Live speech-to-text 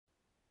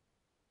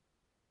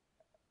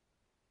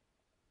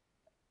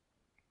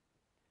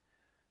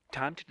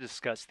time to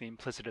discuss the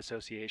Implicit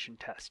Association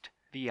Test,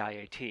 the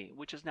IAT,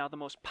 which is now the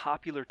most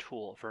popular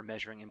tool for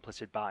measuring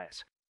implicit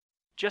bias.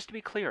 Just to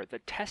be clear, the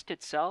test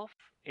itself,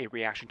 a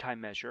reaction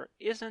time measure,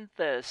 isn't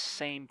the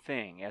same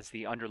thing as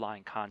the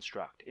underlying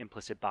construct,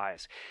 implicit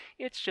bias.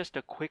 It's just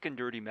a quick and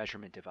dirty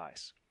measurement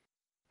device.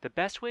 The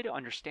best way to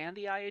understand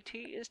the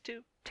IAT is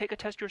to take a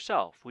test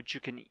yourself, which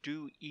you can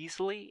do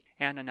easily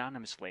and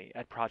anonymously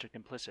at Project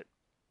Implicit.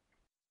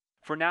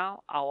 For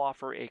now, I'll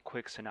offer a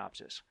quick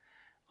synopsis.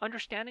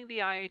 Understanding the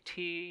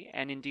IAT,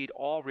 and indeed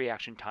all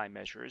reaction time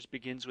measures,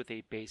 begins with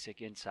a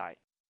basic insight.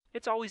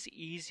 It's always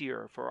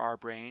easier for our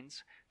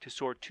brains to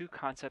sort two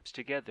concepts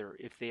together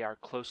if they are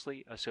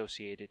closely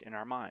associated in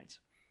our minds.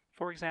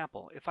 For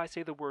example, if I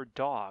say the word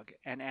dog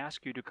and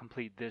ask you to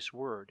complete this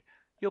word,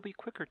 you'll be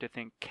quicker to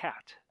think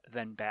cat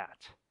than bat.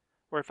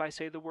 Or if I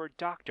say the word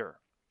doctor,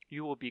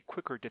 you will be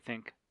quicker to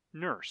think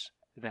nurse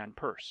than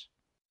purse.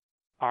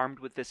 Armed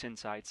with this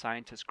insight,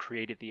 scientists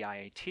created the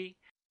IAT,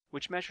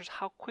 which measures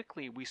how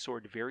quickly we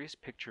sort various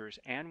pictures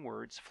and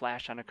words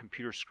flash on a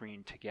computer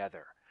screen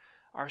together.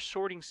 Our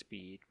sorting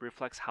speed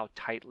reflects how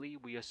tightly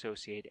we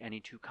associate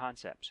any two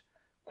concepts.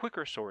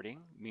 Quicker sorting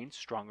means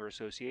stronger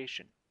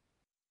association.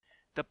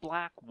 The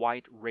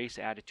black-white race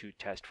attitude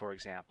test, for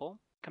example,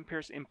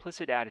 compares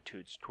implicit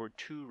attitudes toward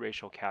two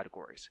racial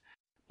categories,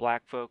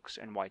 black folks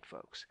and white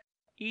folks.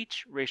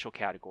 Each racial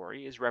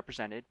category is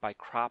represented by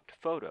cropped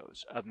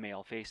photos of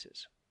male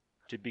faces.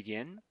 To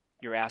begin,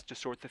 you're asked to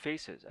sort the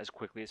faces as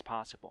quickly as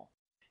possible.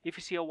 If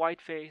you see a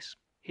white face,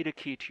 hit a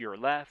key to your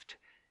left.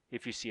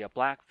 If you see a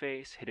black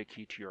face, hit a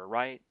key to your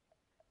right.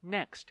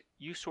 Next,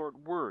 you sort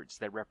words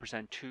that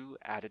represent two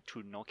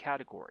attitudinal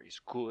categories,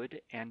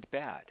 good and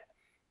bad.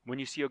 When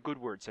you see a good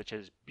word such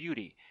as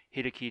beauty,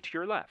 hit a key to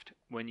your left.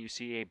 When you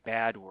see a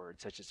bad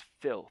word such as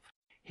filth,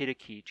 hit a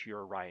key to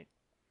your right.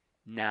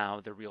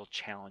 Now the real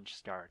challenge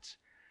starts.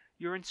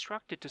 You're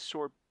instructed to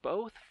sort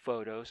both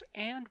photos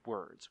and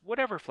words,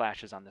 whatever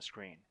flashes on the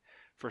screen.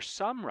 For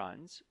some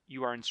runs,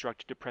 you are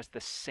instructed to press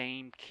the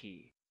same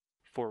key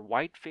for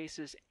white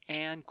faces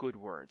and good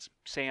words,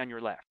 say on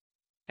your left,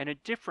 and a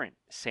different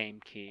same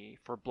key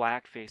for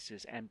black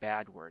faces and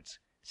bad words,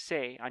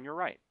 say on your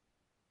right.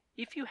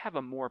 If you have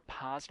a more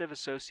positive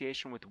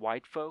association with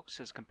white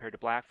folks as compared to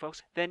black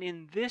folks, then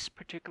in this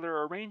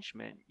particular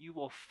arrangement, you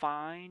will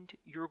find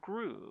your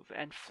groove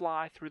and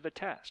fly through the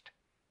test.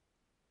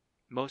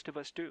 Most of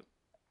us do.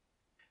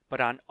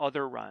 But on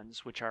other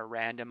runs, which are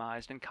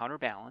randomized and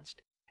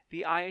counterbalanced,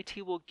 the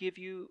IAT will give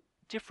you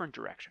different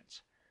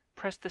directions.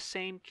 Press the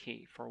same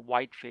key for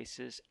white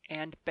faces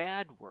and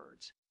bad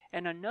words,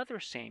 and another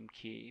same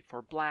key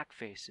for black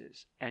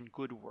faces and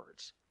good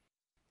words.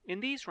 In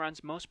these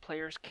runs, most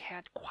players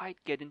can't quite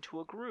get into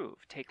a groove,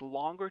 take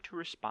longer to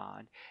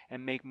respond,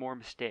 and make more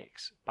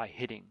mistakes by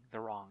hitting the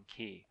wrong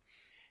key.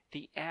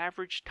 The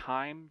average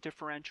time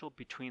differential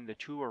between the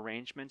two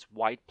arrangements,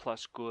 white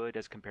plus good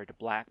as compared to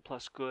black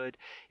plus good,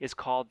 is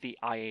called the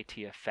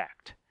IAT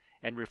effect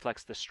and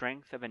reflects the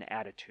strength of an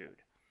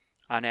attitude.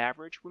 On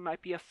average, we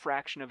might be a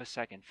fraction of a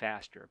second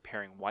faster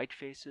pairing white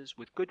faces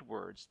with good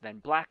words than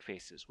black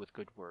faces with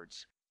good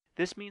words.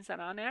 This means that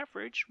on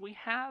average, we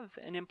have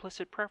an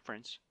implicit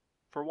preference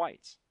for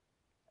whites.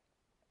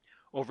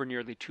 Over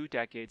nearly 2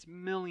 decades,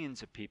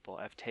 millions of people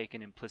have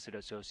taken implicit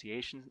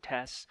association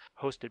tests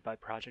hosted by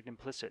Project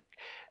Implicit.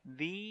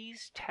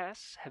 These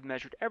tests have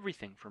measured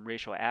everything from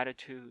racial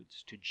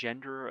attitudes to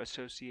gender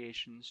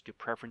associations to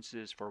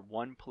preferences for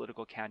one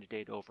political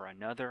candidate over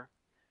another.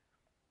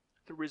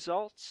 The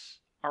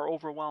results are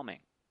overwhelming.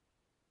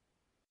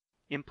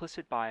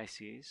 Implicit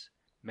biases,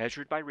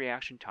 measured by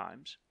reaction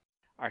times,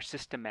 are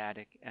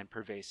systematic and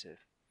pervasive.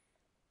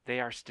 They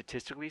are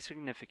statistically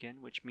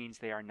significant, which means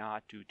they are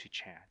not due to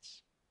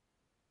chance.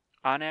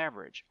 On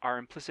average, our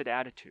implicit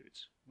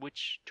attitudes,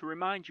 which, to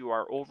remind you,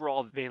 are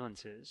overall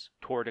valences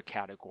toward a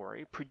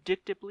category,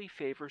 predictably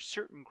favor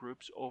certain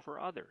groups over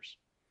others.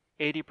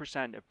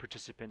 80% of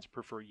participants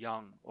prefer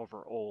young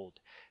over old,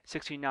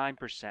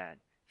 69%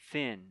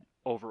 thin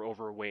over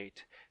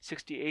overweight,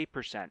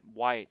 68%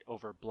 white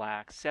over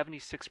black,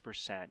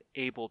 76%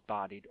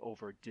 able-bodied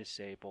over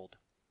disabled.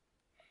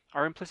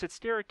 Our implicit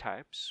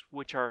stereotypes,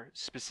 which are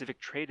specific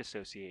trait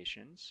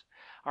associations,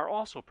 are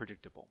also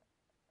predictable.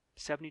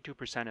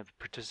 72% of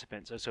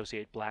participants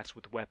associate blacks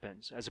with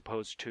weapons as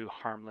opposed to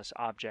harmless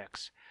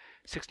objects.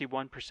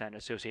 61%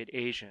 associate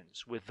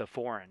Asians with the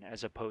foreign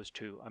as opposed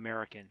to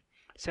American.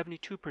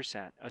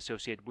 72%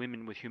 associate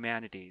women with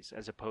humanities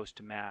as opposed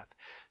to math.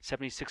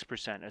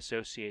 76%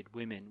 associate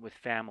women with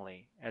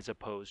family as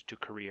opposed to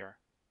career.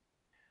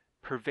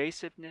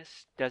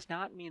 Pervasiveness does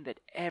not mean that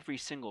every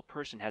single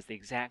person has the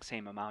exact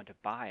same amount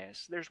of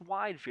bias. There's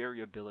wide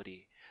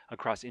variability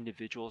across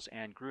individuals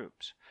and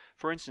groups.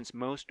 For instance,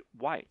 most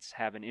whites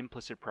have an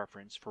implicit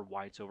preference for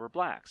whites over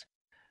blacks,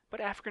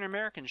 but African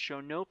Americans show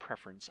no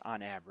preference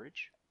on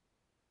average.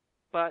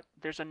 But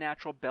there's a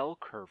natural bell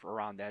curve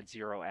around that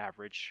zero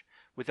average,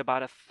 with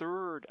about a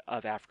third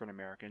of African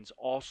Americans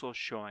also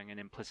showing an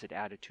implicit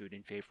attitude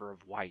in favor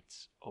of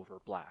whites over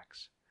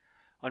blacks.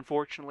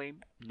 Unfortunately,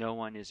 no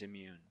one is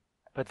immune.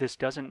 But this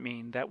doesn't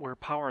mean that we're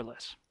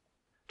powerless.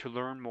 To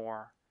learn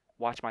more,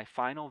 watch my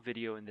final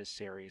video in this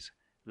series,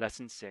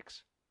 Lesson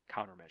 6,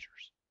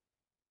 Countermeasures.